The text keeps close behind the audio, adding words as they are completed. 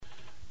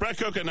Brett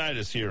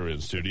Kokonitis here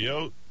in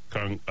studio,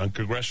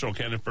 congressional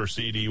candidate for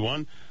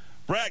CD1.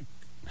 Brett,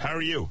 how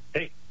are you?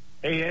 Hey,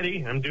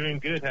 Eddie. I'm doing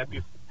good.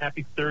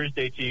 Happy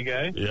Thursday to you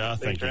guys. Yeah,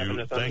 thank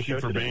you. Thank you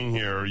for today. being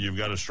here. You've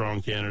got a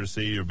strong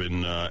candidacy. You've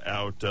been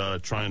out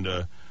trying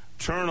to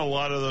turn a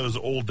lot of those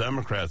old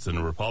Democrats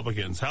into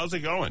Republicans. How's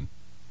it going?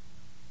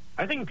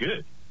 I think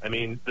good. I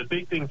mean, the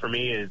big thing for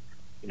me is,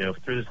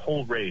 through this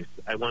whole race,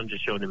 I wanted to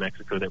show New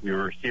Mexico that we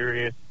were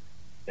serious,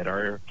 that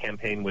our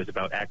campaign was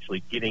about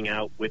actually getting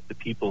out with the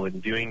people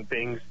and doing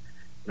things.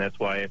 And that's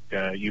why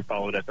if you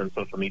followed us on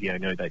social media, I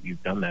know that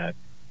you've done that.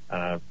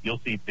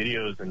 You'll see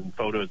videos and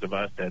photos of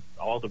us at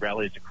all the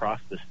rallies across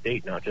the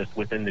state, not just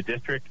within the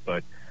district,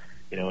 but,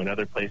 in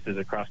other places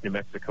across New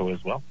Mexico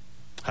as well.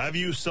 Have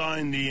you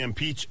signed the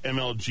Impeach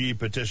MLG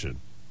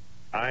petition?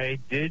 I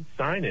did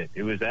sign it.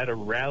 It was at a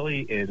rally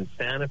in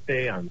Santa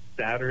Fe on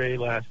Saturday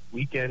last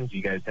weekend.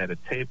 You guys had a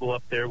table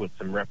up there with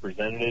some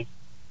representatives.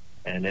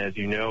 And as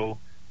you know,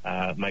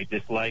 my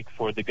dislike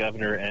for the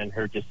governor and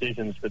her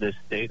decisions for this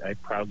state, I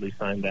proudly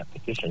signed that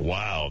petition.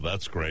 Wow,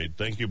 that's great.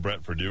 Thank you,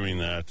 Brett, for doing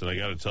that. And I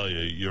got to tell you,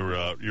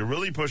 you're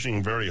really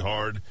pushing very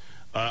hard.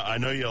 I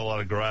know you have a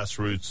lot of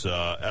grassroots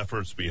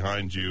efforts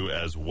behind you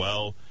as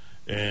well.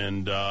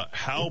 And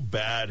how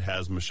bad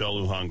has Michelle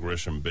Lujan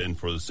Grisham been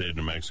for the state of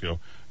New Mexico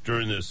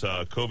during this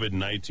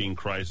COVID-19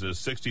 crisis,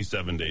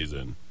 67 days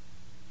in?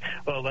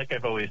 Well, like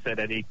I've always said,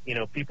 Eddie,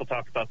 people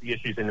talk about the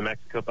issues in New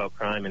Mexico about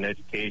crime and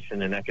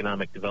education and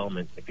economic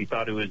development. If you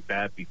thought it was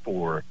bad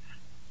before,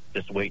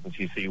 just wait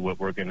until you see what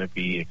we're going to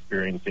be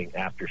experiencing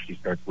after she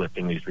starts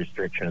lifting these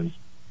restrictions.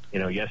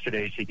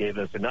 Yesterday she gave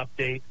us an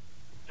update,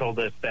 told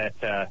us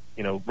that,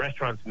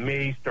 restaurants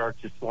may start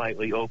to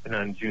slightly open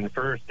on June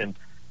 1st. And,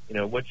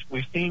 what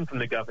we've seen from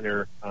the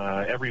governor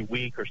every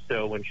week or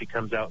so when she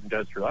comes out and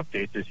does her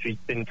updates is she's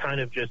been kind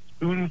of just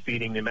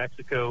spoon-feeding New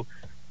Mexico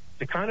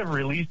to kind of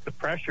release the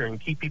pressure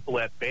and keep people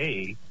at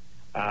bay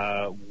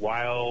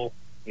while,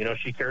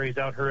 she carries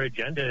out her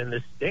agenda in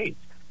this state.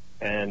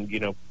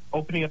 And,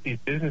 opening up these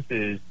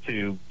businesses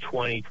to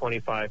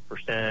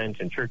 25%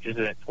 and churches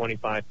at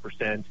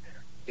 25%,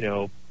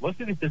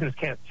 most of these businesses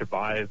can't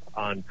survive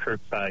on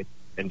curbside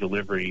and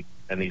delivery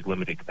and these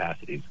limited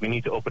capacities. We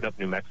need to open up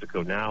New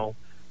Mexico now.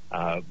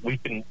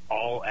 We've been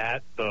all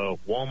at the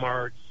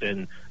Walmarts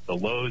and the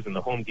Lowe's and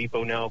the Home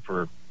Depot now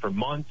for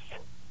months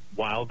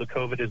while the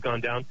COVID has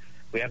gone down.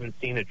 We haven't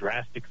seen a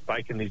drastic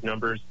spike in these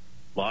numbers.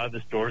 A lot of the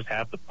stores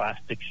have the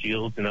plastic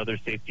shields and other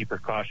safety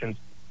precautions.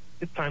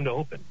 It's time to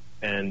open.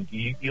 And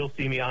you'll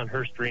see me on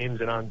her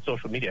streams and on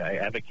social media. I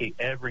advocate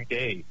every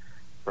day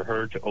for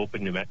her to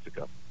open New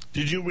Mexico.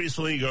 Did you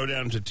recently go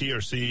down to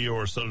TRC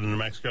or Southern New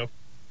Mexico?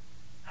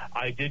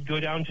 I did go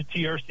down to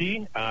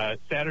TRC.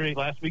 Saturday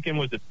last weekend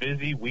was a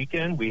busy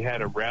weekend. We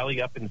had a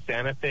rally up in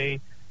Santa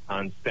Fe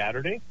on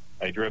Saturday.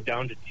 I drove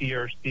down to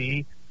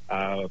TRC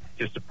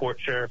to support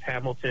Sheriff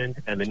Hamilton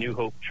and the New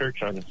Hope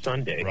Church on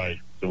Sunday. Right.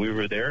 So we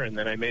were there, and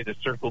then I made a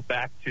circle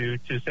back to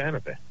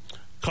Santa Fe.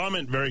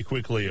 Comment very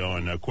quickly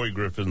on Couy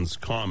Griffin's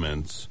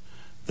comments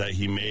that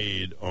he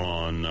made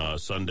on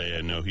Sunday.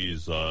 I know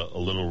he's a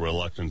little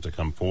reluctant to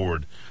come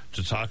forward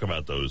to talk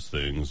about those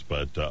things,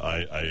 but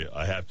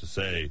I have to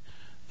say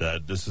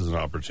that this is an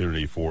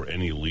opportunity for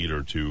any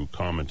leader to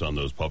comment on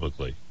those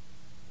publicly.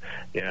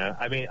 Yeah,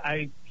 I mean,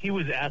 he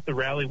was at the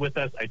rally with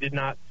us. I did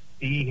not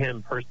see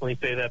him personally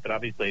say that, but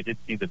obviously I did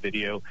see the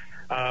video.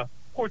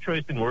 Poor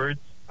choice in words.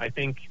 I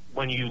think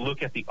when you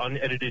look at the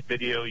unedited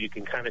video, you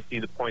can kind of see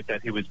the point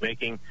that he was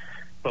making.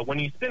 But when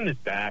you spin this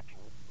back,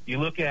 you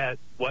look at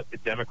what the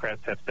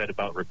Democrats have said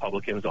about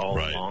Republicans all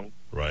along.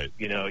 Right.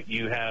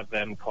 You have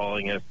them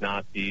calling us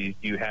Nazis.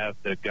 You have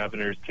the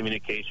governor's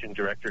communication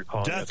director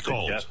calling us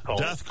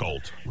death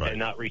cult, right, and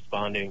not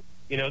responding.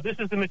 This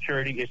is a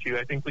maturity issue.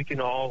 I think we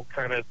can all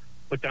kind of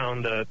put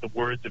down the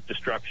words of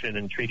destruction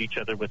and treat each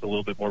other with a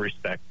little bit more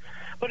respect.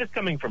 But it's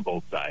coming from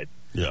both sides.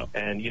 Yeah.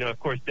 And, of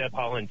course, Deb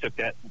Haaland took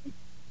that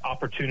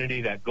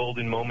opportunity, that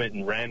golden moment,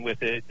 and ran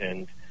with it.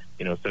 And,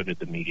 so did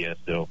the media.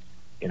 So,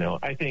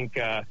 I think,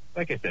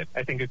 like I said,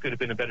 I think it could have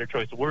been a better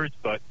choice of words,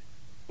 but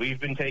we've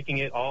been taking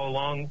it all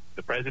along.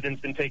 The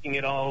president's been taking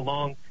it all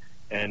along.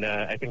 And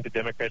I think the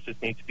Democrats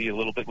just need to be a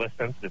little bit less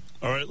sensitive.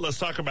 All right, let's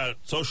talk about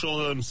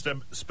socialism,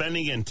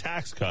 spending, and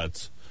tax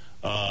cuts.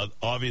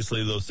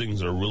 Obviously, those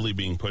things are really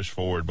being pushed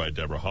forward by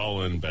Deborah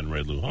Haaland, Ben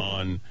Ray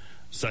Lujan,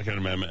 Second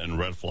Amendment, and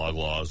red flag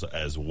laws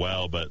as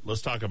well. But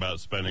let's talk about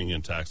spending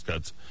and tax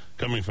cuts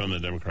coming from the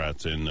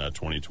Democrats in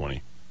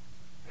 2020.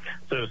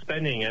 So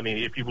spending, I mean,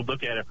 if you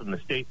look at it from the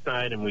state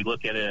side and we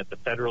look at it at the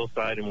federal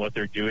side and what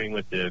they're doing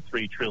with the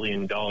 $3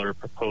 trillion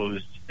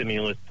proposed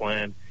stimulus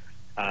plan,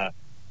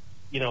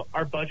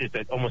 our budget's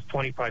at almost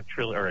 $25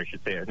 trillion, or I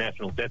should say our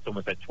national debt's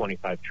almost at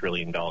 $25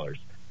 trillion.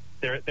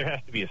 There has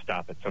to be a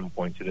stop at some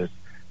point to this.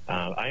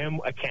 I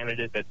am a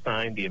candidate that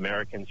signed the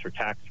Americans for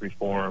Tax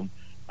Reform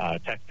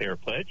Taxpayer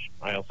Pledge.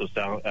 I also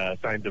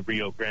signed the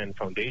Rio Grande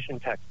Foundation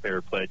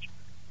Taxpayer Pledge.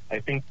 I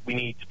think we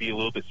need to be a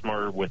little bit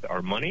smarter with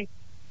our money.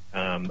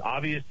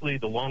 Obviously,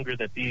 the longer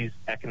that these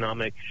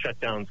economic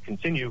shutdowns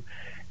continue,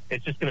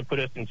 it's just going to put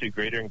us into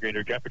greater and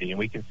greater jeopardy. And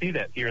we can see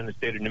that here in the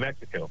state of New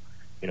Mexico.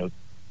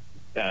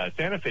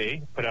 Santa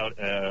Fe put out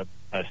a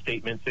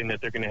statement saying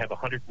that they're going to have a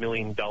 $100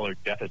 million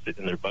deficit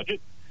in their budget.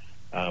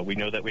 We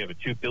know that we have a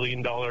 $2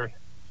 billion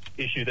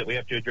issue that we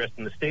have to address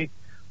in the state.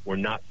 We're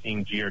not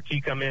seeing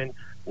GRT come in.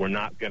 We're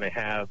not going to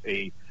have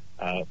a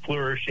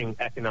flourishing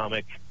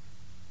economic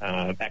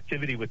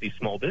activity with these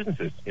small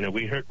businesses.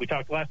 We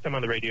talked last time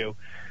on the radio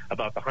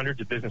about the hundreds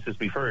of businesses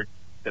we've heard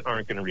that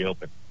aren't going to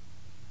reopen.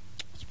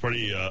 It's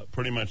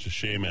pretty much a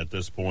shame at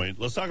this point.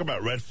 Let's talk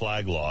about red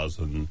flag laws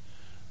and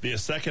the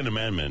Second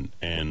Amendment.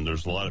 And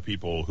there's a lot of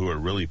people who are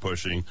really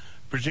pushing,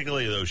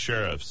 particularly those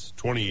sheriffs,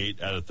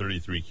 28 out of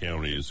 33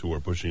 counties who are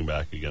pushing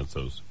back against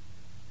those.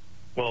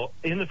 Well,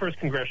 in the 1st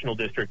Congressional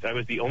District, I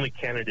was the only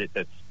candidate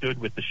that stood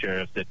with the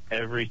sheriffs at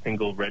every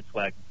single red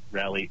flag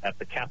rally at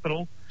the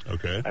Capitol.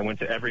 Okay. I went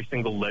to every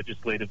single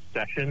legislative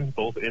session,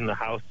 both in the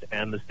House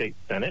and the state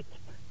Senate,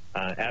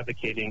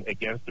 advocating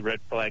against the red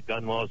flag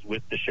gun laws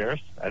with the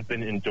sheriffs. I've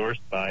been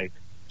endorsed by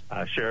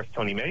Sheriff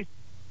Tony Mace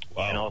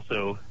and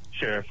also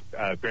Sheriff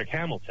Greg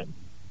Hamilton.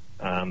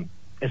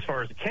 As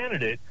far as a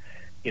candidate,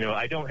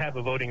 I don't have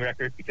a voting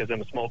record because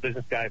I'm a small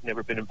business guy. I've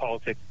never been in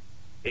politics.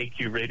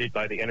 AQ rated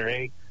by the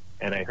NRA,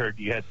 and I heard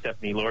you had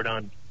Stephanie Lord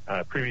on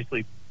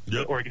previously.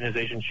 Yep. The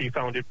organization she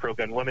founded, Pro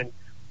Gun Women,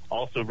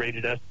 also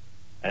rated us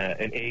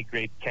an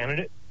A-grade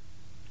candidate.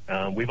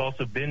 We've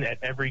also been at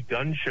every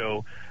gun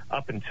show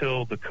up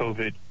until the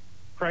COVID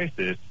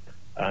crisis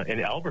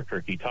in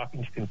Albuquerque,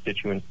 talking to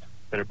constituents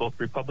that are both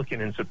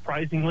Republican, and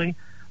surprisingly,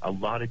 a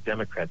lot of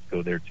Democrats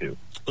go there too.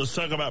 Let's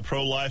talk about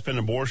pro-life and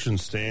abortion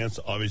stance.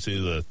 Obviously,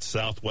 the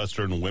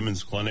Southwestern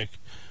Women's Clinic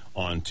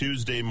on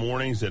Tuesday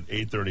mornings at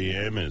 8:30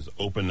 a.m. is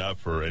opened up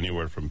for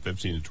anywhere from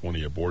 15 to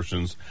 20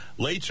 abortions,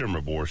 late-term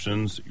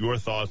abortions. Your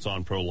thoughts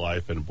on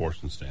pro-life and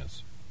abortion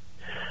stance?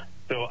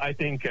 So I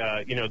think,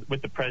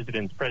 with the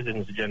president's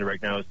agenda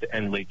right now is to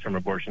end late-term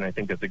abortion. I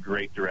think that's a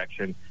great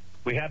direction.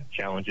 We have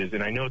challenges,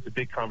 and I know it's a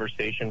big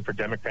conversation for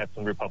Democrats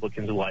and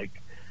Republicans alike.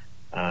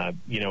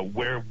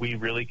 Where we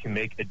really can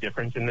make a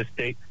difference in this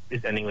state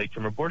is ending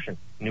late-term abortion.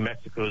 New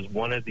Mexico is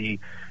one of the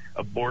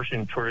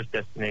abortion tourist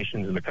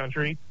destinations in the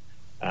country.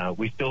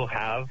 We still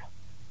have,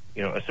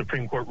 a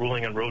Supreme Court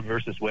ruling on Roe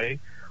versus Wade.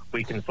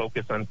 We can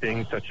focus on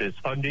things such as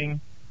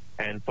funding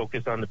and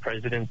focus on the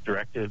president's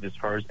directive as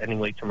far as ending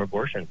late-term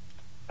abortion.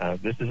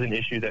 This is an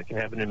issue that can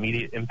have an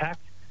immediate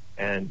impact.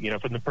 And,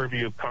 from the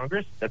purview of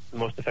Congress, that's the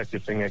most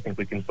effective thing I think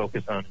we can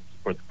focus on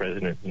for the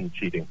president in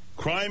cheating.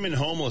 Crime and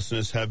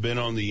homelessness have been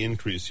on the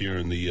increase here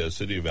in the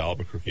city of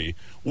Albuquerque.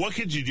 What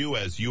could you do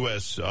as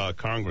U.S.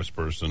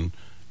 congressperson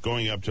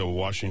going up to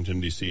Washington,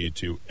 D.C.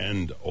 to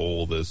end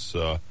all this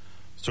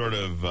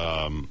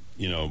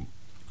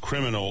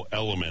criminal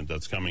element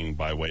that's coming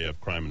by way of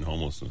crime and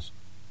homelessness?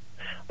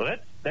 Well,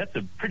 that's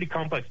a pretty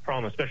complex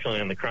problem, especially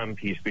on the crime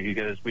piece,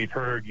 because we've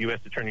heard U.S.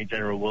 Attorney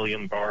General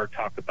William Barr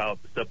talk about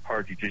the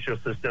subpar judicial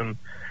system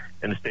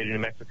in the state of New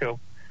Mexico.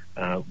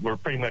 We're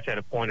pretty much at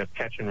a point of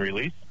catch and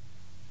release,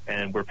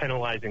 and we're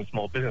penalizing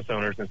small business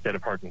owners instead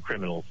of hardened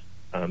criminals.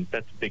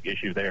 That's a big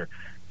issue there.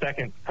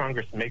 Second,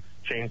 Congress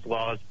change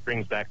laws,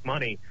 brings back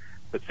money,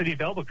 but City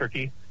of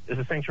Albuquerque is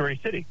a sanctuary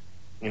city.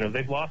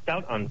 They've lost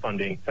out on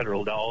funding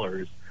federal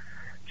dollars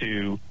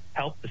to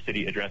help the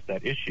city address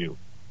that issue.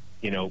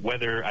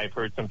 Whether I've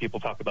heard some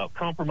people talk about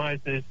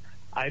compromises,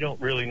 I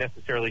don't really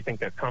necessarily think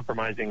that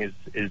compromising is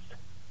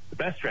the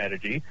best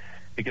strategy,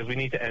 because we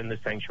need to end the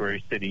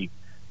sanctuary city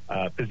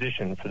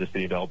position for the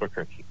city of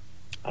Albuquerque.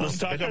 Let's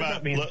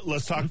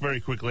talk very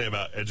quickly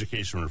about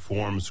education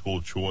reform,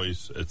 school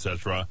choice,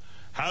 etc.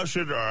 How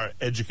should our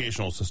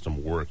educational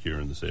system work here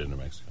in the state of New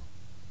Mexico?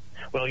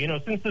 Well,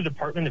 since the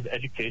Department of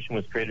Education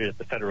was created at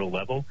the federal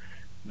level,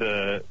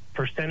 the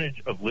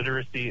percentage of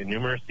literacy and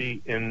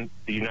numeracy in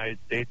the United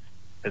States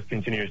has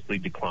continuously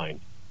declined.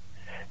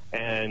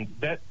 And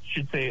that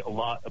should say a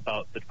lot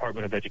about the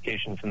Department of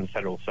Education from the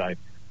federal side.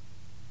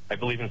 I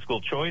believe in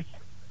school choice.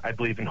 I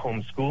believe in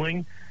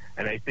homeschooling.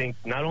 And I think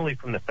not only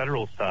from the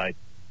federal side,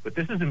 but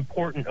this is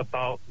important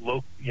about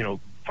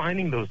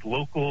finding those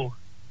local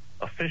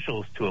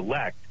officials to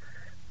elect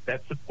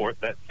that support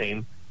that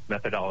same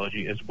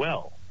methodology as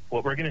well.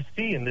 What we're going to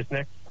see in this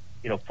next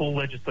full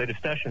legislative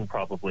session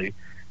probably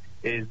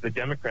is the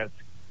Democrats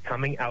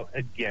coming out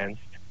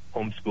against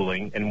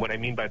homeschooling. And what I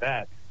mean by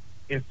that,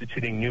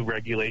 instituting new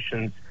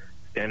regulations,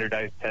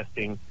 standardized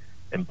testing,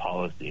 and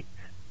policy.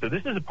 So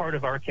this is a part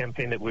of our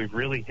campaign that we've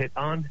really hit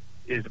on,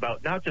 is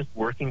about not just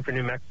working for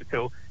New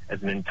Mexico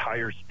as an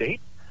entire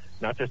state,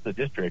 not just the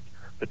district,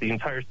 but the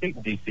entire state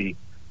in D.C.,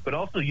 but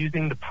also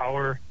using the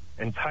power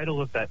and title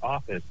of that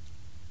office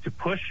to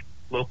push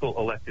local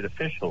elected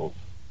officials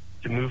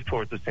to move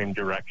towards the same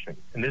direction.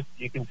 And this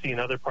you can see in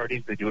other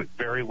parties, they do it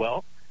very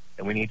well,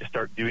 and we need to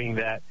start doing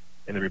that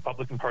in the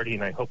Republican Party,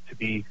 and I hope to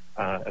be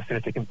a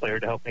significant player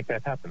to help make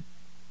that happen.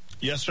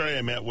 Yesterday,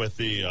 I met with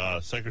the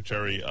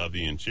Secretary of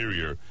the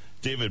Interior,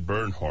 David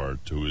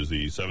Bernhardt, who is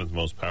the seventh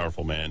most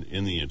powerful man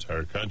in the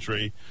entire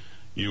country.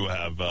 You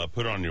have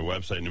put on your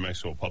website, New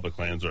Mexico public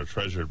lands are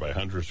treasured by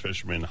hunters,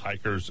 fishermen,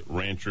 hikers,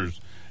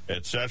 ranchers,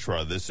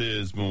 etc. This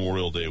is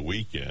Memorial Day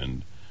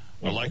weekend.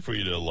 Mm-hmm. I'd like for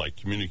you to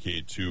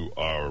communicate to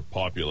our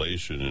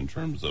population in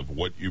terms of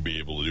what you'd be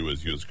able to do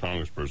as U.S.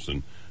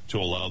 Congressperson to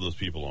allow those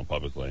people on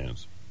public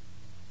lands.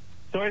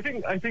 So I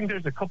think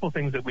there's a couple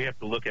things that we have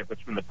to look at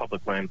from the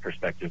public land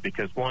perspective,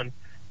 because one,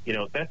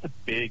 that's a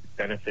big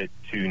benefit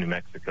to New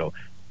Mexico.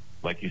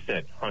 Like you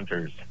said,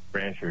 hunters,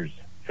 ranchers,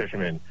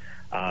 fishermen,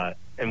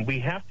 and we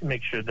have to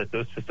make sure that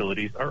those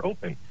facilities are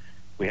open.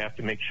 We have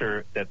to make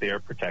sure that they are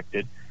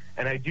protected.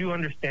 And I do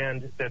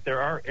understand that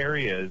there are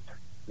areas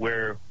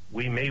where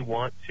we may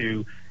want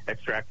to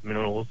extract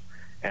minerals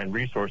and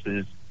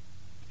resources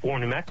for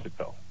New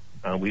Mexico.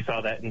 We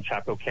saw that in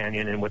Chaco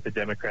Canyon and what the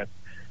Democrats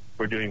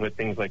were doing with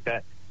things like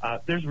that.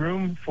 There's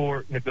room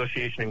for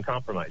negotiation and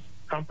compromise.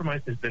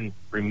 Compromise has been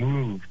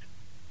removed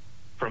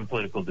from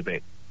political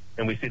debate.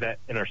 And we see that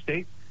in our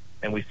state,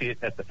 and we see it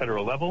at the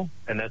federal level,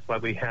 and that's why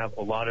we have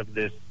a lot of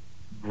this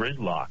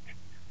gridlock.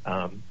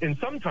 And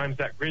sometimes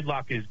that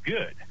gridlock is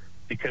good,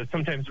 because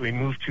sometimes we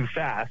move too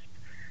fast,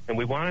 and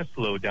we want to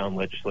slow down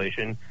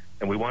legislation,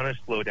 and we want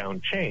to slow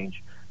down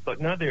change. But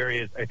in other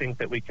areas, I think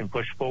that we can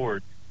push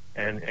forward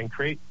and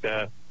create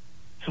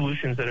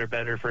solutions that are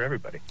better for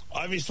everybody.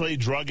 Obviously,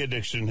 drug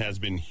addiction has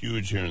been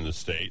huge here in the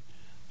state.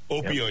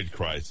 Opioid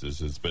crisis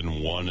has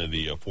been one of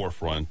the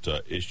forefront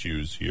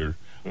issues here.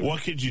 Mm-hmm.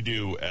 What could you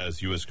do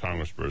as U.S.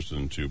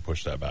 Congressperson to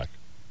push that back?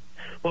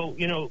 Well,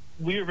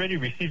 we already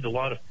received a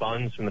lot of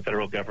funds from the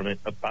federal government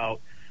about,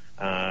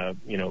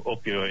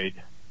 opioid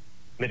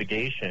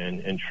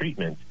mitigation and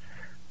treatment.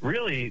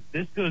 Really,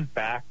 this goes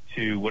back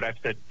to what I've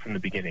said from the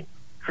beginning,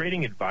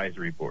 creating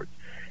advisory boards.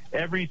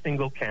 Every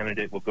single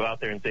candidate will go out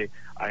there and say,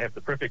 I have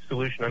the perfect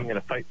solution. I'm going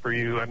to fight for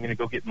you. I'm going to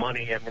go get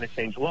money. I'm going to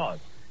change laws.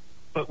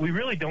 But we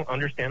really don't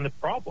understand the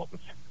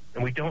problems,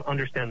 and we don't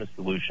understand the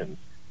solutions.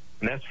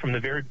 And that's from the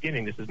very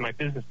beginning. This is my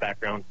business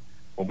background.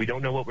 When we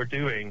don't know what we're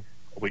doing,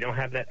 or we don't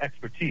have that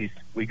expertise,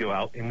 we go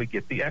out and we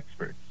get the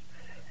experts.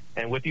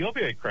 And with the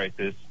opioid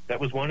crisis, that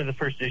was one of the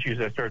first issues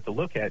I started to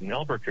look at in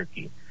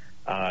Albuquerque.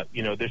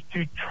 There's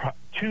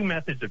two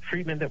methods of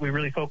treatment that we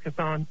really focus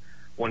on.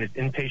 One is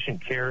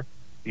inpatient care.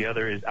 The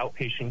other is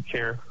outpatient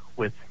care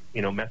with,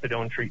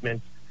 methadone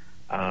treatment.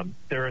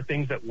 There are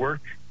things that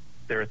work.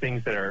 There are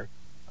things that are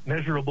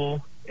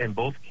measurable in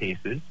both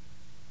cases.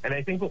 And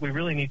I think what we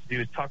really need to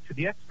do is talk to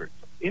the experts.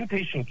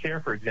 Inpatient care,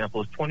 for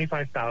example, is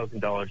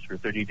 $25,000 for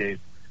 30 days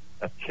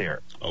of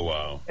care. Oh,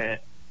 wow.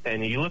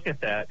 And you look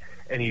at that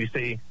and you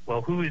say,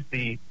 well, who is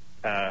the,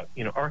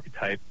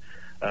 archetype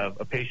of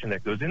a patient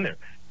that goes in there?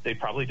 They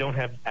probably don't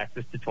have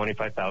access to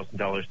 $25,000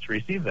 to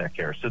receive that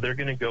care. So they're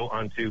going to go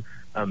onto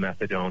a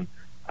methadone,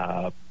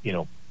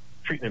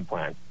 treatment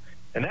plan.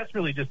 And that's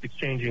really just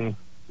exchanging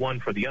one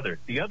for the other.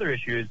 The other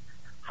issue is,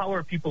 how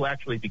are people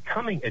actually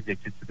becoming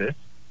addicted to this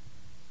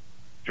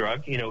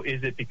drug?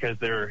 Is it because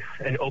they're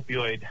an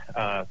opioid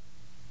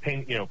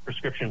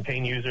prescription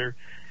pain user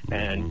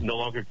and no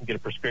longer can get a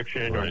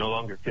prescription or no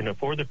longer can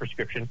afford the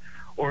prescription?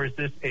 Or is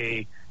this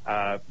a,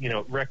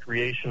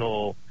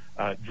 recreational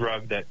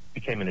drug that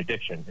became an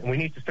addiction? And we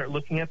need to start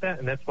looking at that.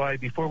 And that's why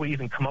before we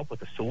even come up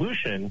with a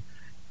solution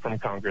from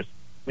Congress,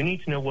 we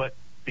need to know what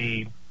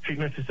the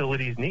treatment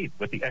facilities need,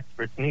 what the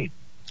experts need.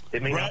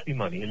 It may not be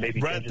money. It may be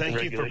Brett,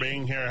 thank you for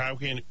being here. How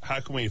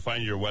can we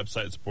find your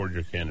website and support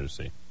your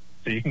candidacy?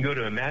 So you can go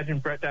to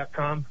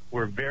imaginebrett.com.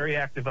 We're very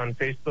active on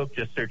Facebook.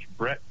 Just search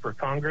Brett for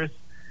Congress,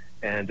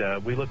 and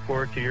we look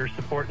forward to your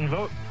support and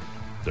vote.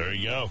 There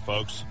you go,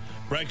 folks.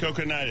 Brett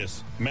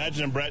Kokonitis,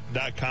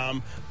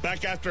 imaginebrett.com.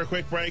 Back after a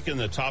quick break in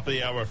the top of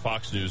the hour,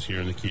 Fox News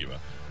here in the Kiva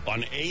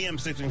on AM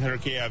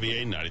 1600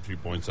 KIVA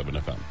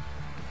 93.7 FM.